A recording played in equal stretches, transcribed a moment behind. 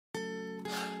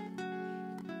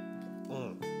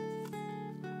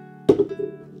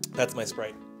That's my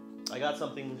Sprite. I got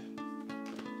something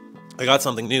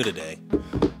new today.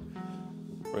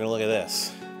 We're gonna look at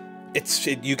this.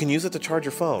 You can use it to charge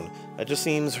your phone. That just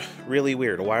seems really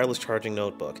weird. A wireless charging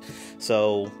notebook.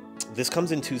 So this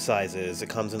comes in two sizes. It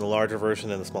comes in the larger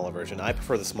version and the smaller version. I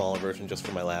prefer the smaller version just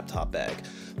for my laptop bag.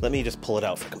 Let me just pull it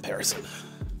out for comparison.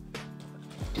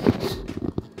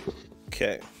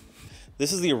 Okay.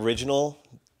 This is the original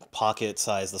pocket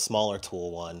size, the smaller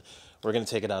tool one. We're going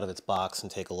to take it out of its box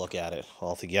and take a look at it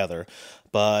all together.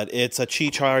 But it's a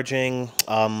Qi charging.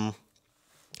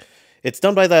 It's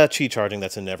done by the Qi charging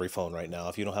that's in every phone right now.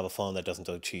 If you don't have a phone that doesn't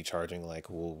do Qi charging, like,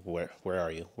 well, where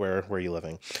are you? Where are you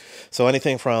living? So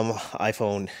anything from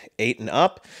iPhone 8 and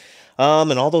up,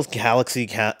 and all those Galaxy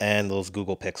and those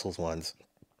Google Pixels ones.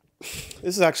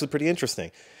 This is actually pretty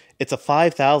interesting. It's a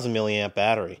 5,000 milliamp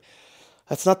battery.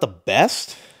 That's not the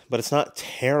best, but it's not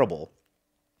terrible.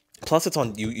 Plus, it's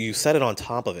on you set it on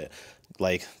top of it,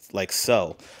 like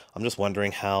so. I'm just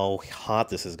wondering how hot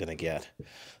this is gonna get.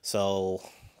 So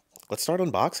let's start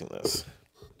unboxing this.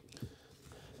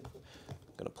 I'm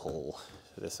gonna pull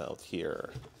this out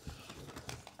here.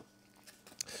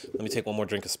 Let me take one more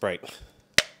drink of Sprite.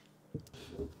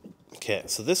 Okay,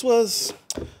 so the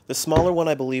smaller one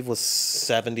I believe was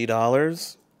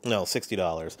 $70. No,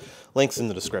 $60. Links in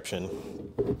the description.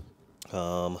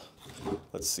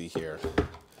 Let's see here.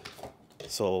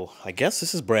 So I guess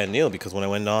this is brand new because when I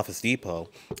went to Office Depot,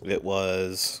 it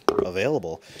was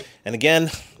available. And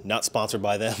again, not sponsored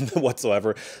by them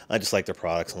whatsoever. I just like their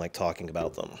products and like talking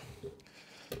about them.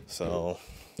 So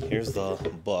here's the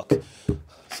book.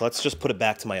 So let's just put it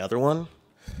back to my other one.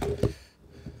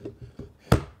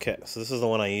 Okay, so this is the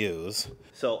one I use.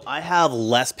 So I have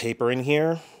less paper in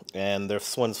here, and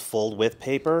this one's full with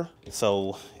paper.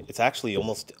 So it's actually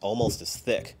almost as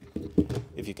thick.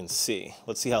 If you can see.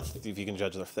 Let's see if you can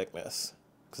judge the thickness.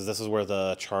 Because this is where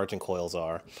the charging coils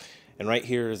are. And right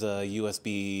here is a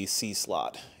USB-C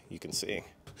slot, you can see.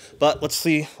 But let's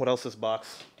see what else this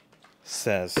box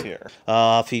says here.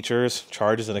 Features,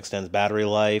 charges and extends battery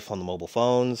life on the mobile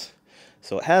phones.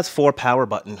 So it has 4 power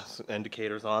button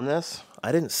indicators on this.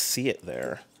 I didn't see it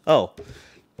there. Oh,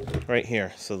 right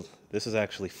here. So this is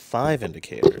actually 5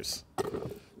 indicators.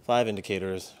 5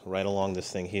 indicators right along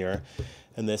this thing here.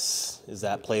 And this is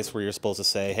that place where you're supposed to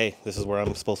say, hey, this is where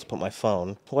I'm supposed to put my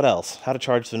phone. What else? How to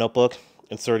charge the notebook.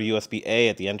 Insert a USB-A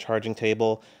at the end charging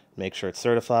table. Make sure it's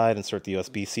certified. Insert the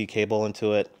USB-C cable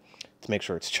into it to make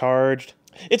sure it's charged.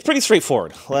 It's pretty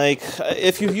straightforward. Like,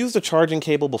 if you've used a charging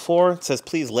cable before, it says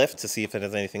please lift to see if it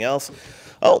has anything else.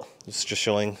 Oh, it's just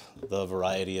showing the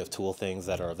variety of tool things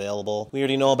that are available. We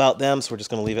already know about them, so we're just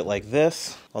going to leave it like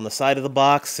this. On the side of the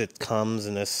box, it comes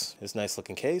in this nice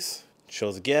looking case.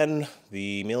 Shows again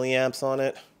the milliamps on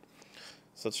it.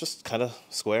 So it's just kind of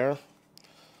square.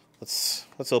 Let's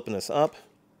open this up.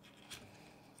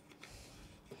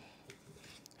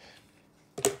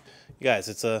 You guys,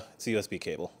 it's a USB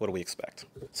cable. What do we expect?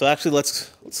 So actually,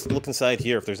 let's look inside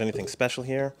here if there's anything special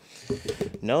here.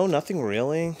 No, nothing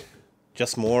really.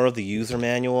 Just more of the user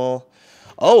manual.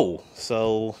 Oh,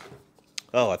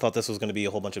 I thought this was going to be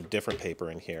a whole bunch of different paper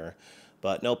in here,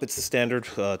 but nope, it's the standard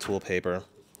tool paper.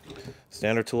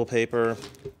 Standard tool paper.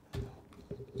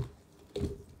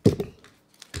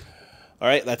 All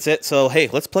right, that's it. So, hey,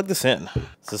 let's plug this in.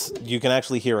 You can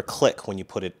actually hear a click when you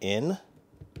put it in.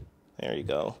 There you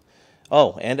go.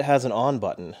 Oh, and it has an on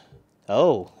button.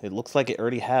 Oh, it looks like it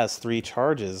already has 3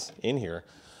 charges in here.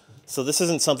 So this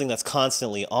isn't something that's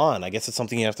constantly on. I guess it's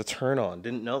something you have to turn on.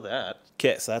 Didn't know that.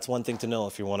 Okay, so that's one thing to know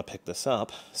if you want to pick this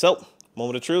up. So,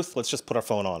 moment of truth, let's just put our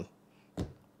phone on.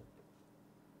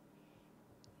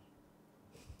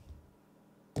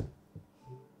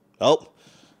 Oh,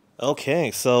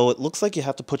 okay, so it looks like you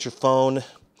have to put your phone...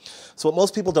 So what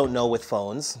most people don't know with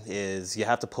phones is you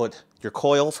have to put your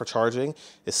coil for charging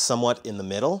is somewhat in the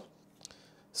middle.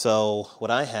 So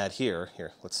what I had here, you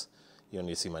don't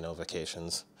need to see my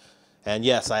notifications. And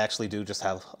yes, I actually do just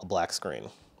have a black screen.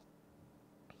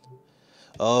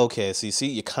 Okay, so you see,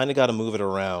 you kind of got to move it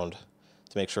around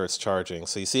to make sure it's charging.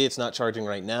 So you see it's not charging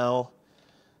right now.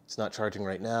 It's not charging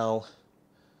right now.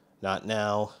 Not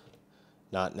now.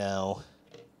 Not now.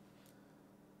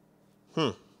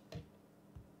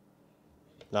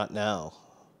 Not now.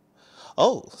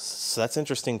 Oh, so that's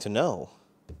interesting to know.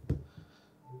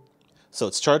 So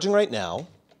it's charging right now.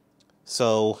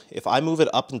 So if I move it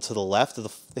up and to the left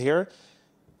of here,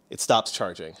 it stops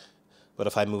charging. But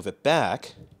if I move it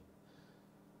back,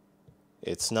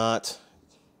 it's not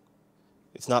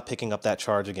picking up that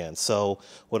charge again. So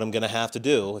what I'm going to have to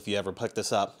do, if you ever pick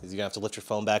this up, is you're going to have to lift your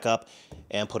phone back up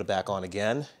and put it back on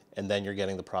again, and then you're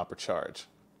getting the proper charge.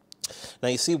 Now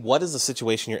you see, what is the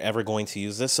situation you're ever going to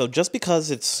use this? So just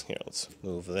because it's, here, let's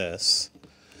move this.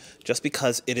 Just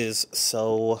because it is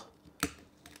so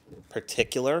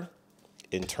particular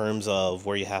in terms of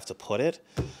where you have to put it,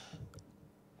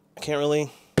 I can't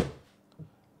really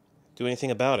do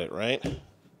anything about it, right?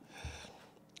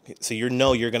 So you're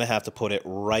going to have to put it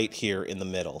right here in the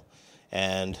middle.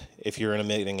 And if you're in a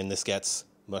meeting and this gets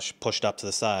pushed up to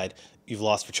the side, you've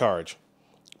lost your charge.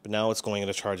 But now it's going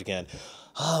into charge again.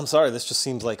 Oh, I'm sorry, this just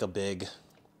seems like a big...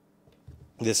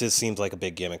 seems like a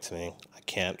big gimmick to me. I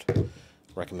can't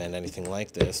recommend anything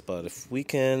like this, but if we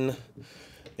can...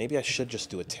 Maybe I should just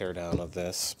do a teardown of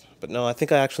this. But no, I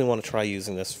think I actually want to try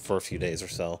using this for a few days or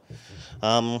so.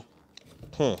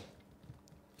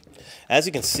 As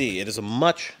you can see, it is a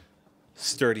much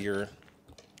sturdier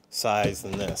size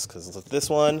than this, because with this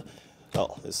one,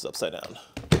 oh, this is upside down.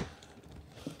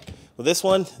 With this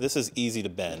one, this is easy to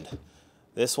bend.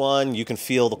 This one, you can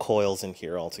feel the coils in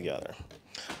here altogether.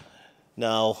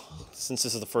 Now, since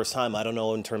this is the first time, I don't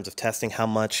know in terms of testing how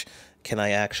much can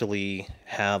I actually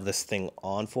have this thing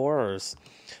on for, or I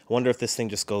wonder if this thing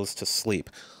just goes to sleep.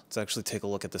 Let's actually take a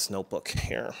look at this notebook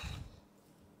here.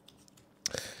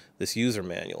 This user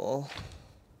manual.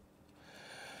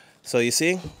 So you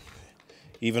see,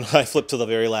 even when I flip to the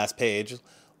very last page,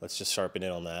 let's just sharpen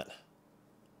in on that.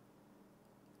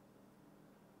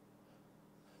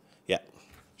 Yeah,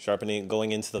 sharpening,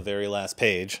 going into the very last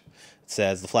page. It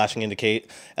says the flashing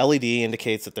LED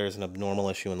indicates that there's an abnormal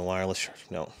issue in the wireless charge.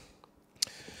 No.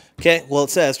 Okay, well, it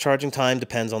says charging time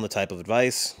depends on the type of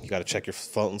device. You got to check your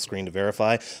phone screen to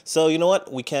verify. So you know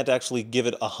what? We can't actually give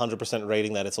it 100%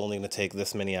 rating that it's only going to take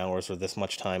this many hours or this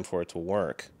much time for it to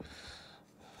work.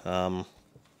 You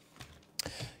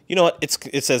know what?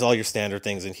 It says all your standard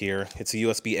things in here. It's a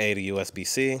USB-A to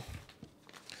USB-C.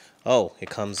 Oh,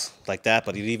 it comes like that,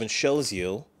 but it even shows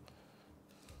you.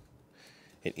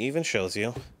 It even shows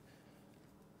you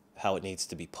how it needs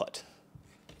to be put.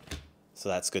 So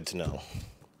that's good to know.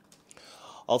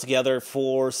 Altogether,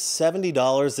 for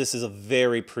 $70, this is a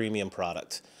very premium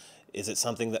product. Is it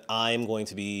something that I'm going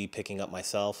to be picking up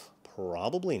myself?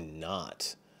 Probably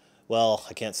not. Well,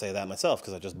 I can't say that myself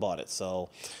because I just bought it. So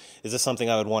is this something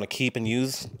I would want to keep and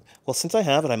use? Well, since I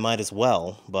have it, I might as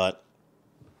well. But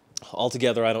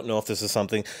altogether, I don't know if this is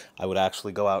something I would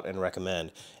actually go out and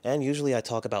recommend. And usually I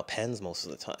talk about pens most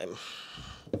of the time.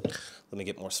 Let me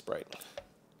get more Sprite.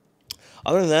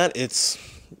 Other than that, it's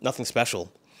nothing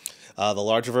special. The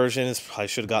larger version is, I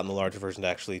should have gotten the larger version to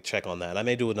actually check on that. I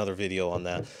may do another video on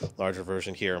that larger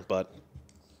version here, but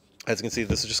as you can see,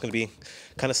 this is just going to be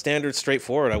kind of standard,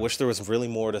 straightforward. I wish there was really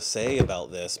more to say about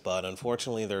this, but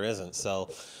unfortunately there isn't. So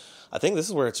I think this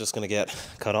is where it's just going to get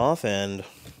cut off, and,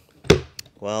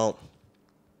 well,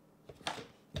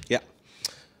 yeah.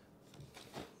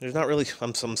 There's not really,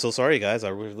 I'm so sorry, guys. I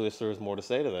really wish there was more to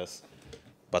say to this,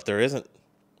 but there isn't.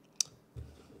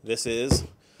 This is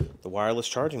the wireless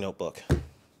charging notebook.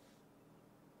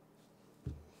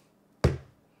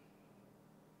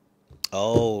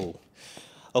 Oh,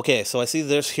 okay, so I see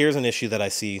here's an issue that I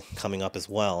see coming up as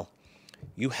well.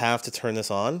 You have to turn this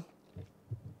on.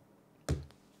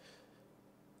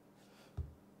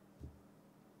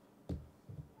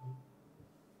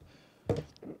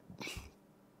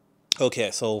 Okay,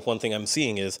 so one thing I'm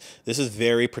seeing is this is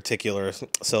very particular.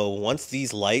 So once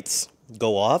these lights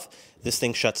go off, this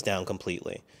thing shuts down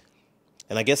completely.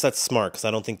 And I guess that's smart, because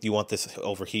I don't think you want this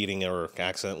overheating or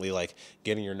accidentally like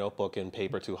getting your notebook and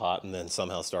paper too hot and then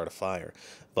somehow start a fire.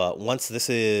 But once this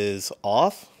is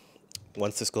off,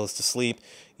 once this goes to sleep,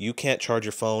 you can't charge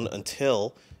your phone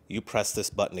until you press this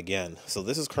button again. So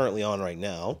this is currently on right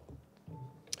now.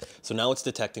 So now it's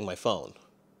detecting my phone.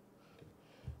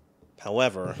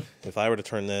 However, if I were to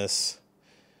turn this,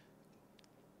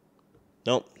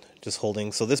 nope, just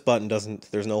holding. So this button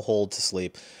doesn't, there's no hold to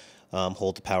sleep.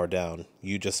 Hold to power down.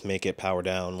 You just make it power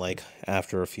down like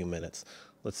after a few minutes.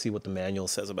 Let's see what the manual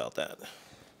says about that.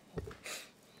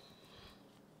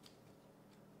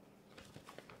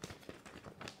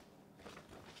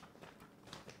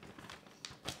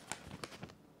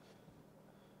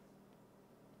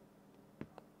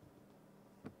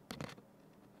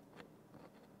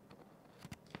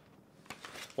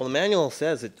 Well, the manual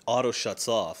says it auto shuts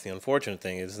off. The unfortunate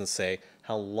thing, it doesn't say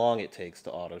how long it takes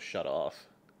to auto shut off.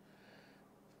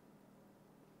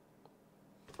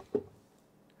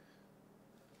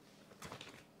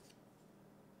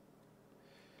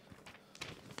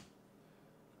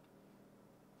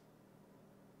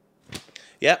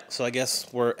 Yeah, so I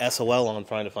guess we're SOL on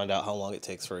trying to find out how long it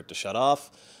takes for it to shut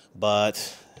off.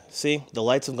 But see, the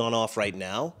lights have gone off right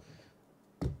now.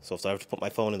 So if I have to put my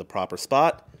phone in the proper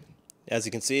spot, as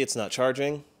you can see, it's not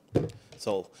charging.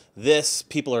 So this,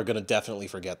 people are going to definitely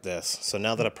forget this. So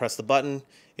now that I press the button,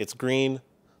 it's green.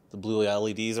 The blue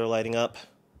LEDs are lighting up.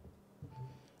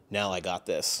 Now I got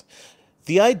this.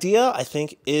 The idea, I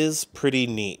think, is pretty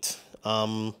neat.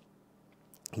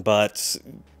 But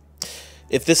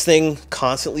if this thing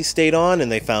constantly stayed on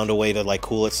and they found a way to like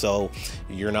cool it so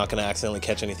you're not going to accidentally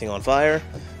catch anything on fire,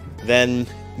 then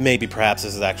maybe perhaps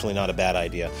this is actually not a bad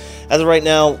idea. As of right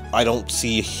now, I don't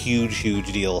see a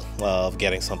huge deal of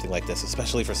getting something like this,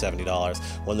 especially for $70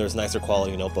 when there's nicer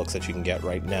quality notebooks that you can get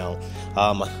right now.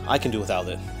 I can do without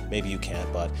it. Maybe you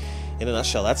can't, but in a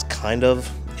nutshell, that's kind of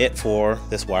it for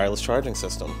this wireless charging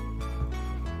system.